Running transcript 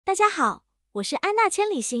大家好，我是安娜千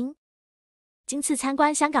里行。今次参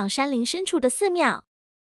观香港山林深处的寺庙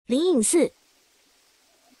灵隐寺。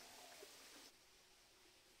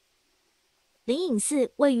灵隐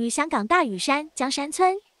寺位于香港大屿山薑山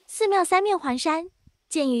村，寺庙三面环山，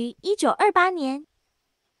建于1928年。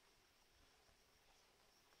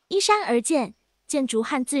依山而建，建筑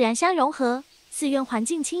和自然相融合，寺院环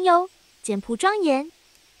境清幽，简朴庄严。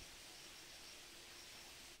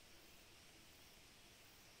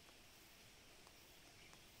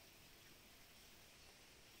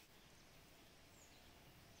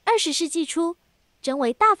20世纪初，真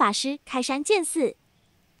为大法师开山建寺。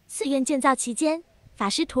寺院建造期间，法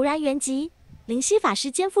师突然圆寂，灵犀法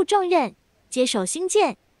师肩负重任，接手兴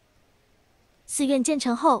建。寺院建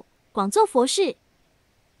成后，广做佛事。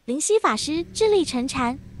灵犀法师致力沉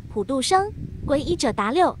禅，普度生，皈依者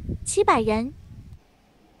达6、700人。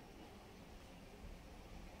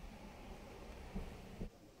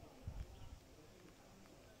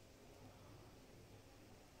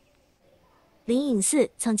灵隐寺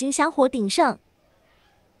曾经香火鼎盛，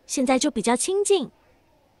现在就比较清静。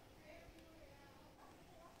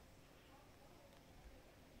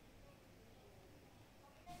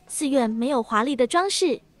寺院没有华丽的装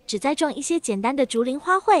饰，只栽种一些简单的竹林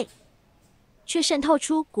花卉，却渗透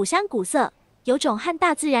出古香古色，有种和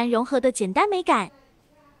大自然融合的简单美感。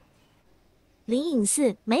灵隐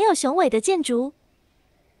寺没有雄伟的建筑，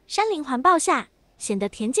山林环抱下，显得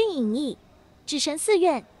恬静隐逸。置身寺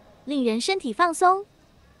院，令人身体放松，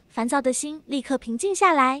烦躁的心立刻平静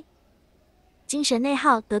下来，精神内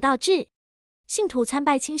耗得到治，信徒参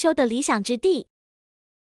拜清修的理想之地。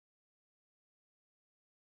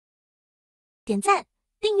点赞、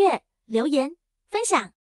订阅、留言、分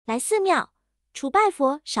享，来寺庙除拜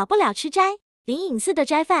佛少不了吃斋。灵隐寺的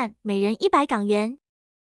斋饭每人100港元，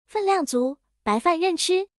分量足，白饭任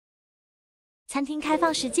吃。餐厅开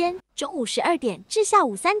放时间中午12点至下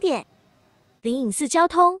午3点。灵隐寺交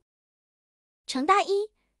通：城大1、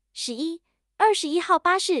11、21号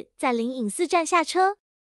巴士在灵隐寺站下车。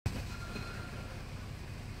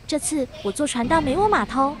这次我坐船到梅窝码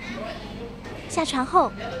头，下船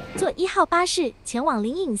后坐1号巴士前往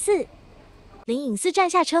灵隐寺。灵隐寺站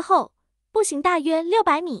下车后，步行大约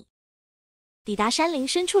600米，抵达山林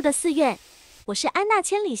深处的寺院。我是安娜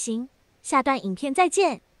千里行，下段影片再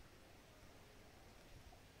见。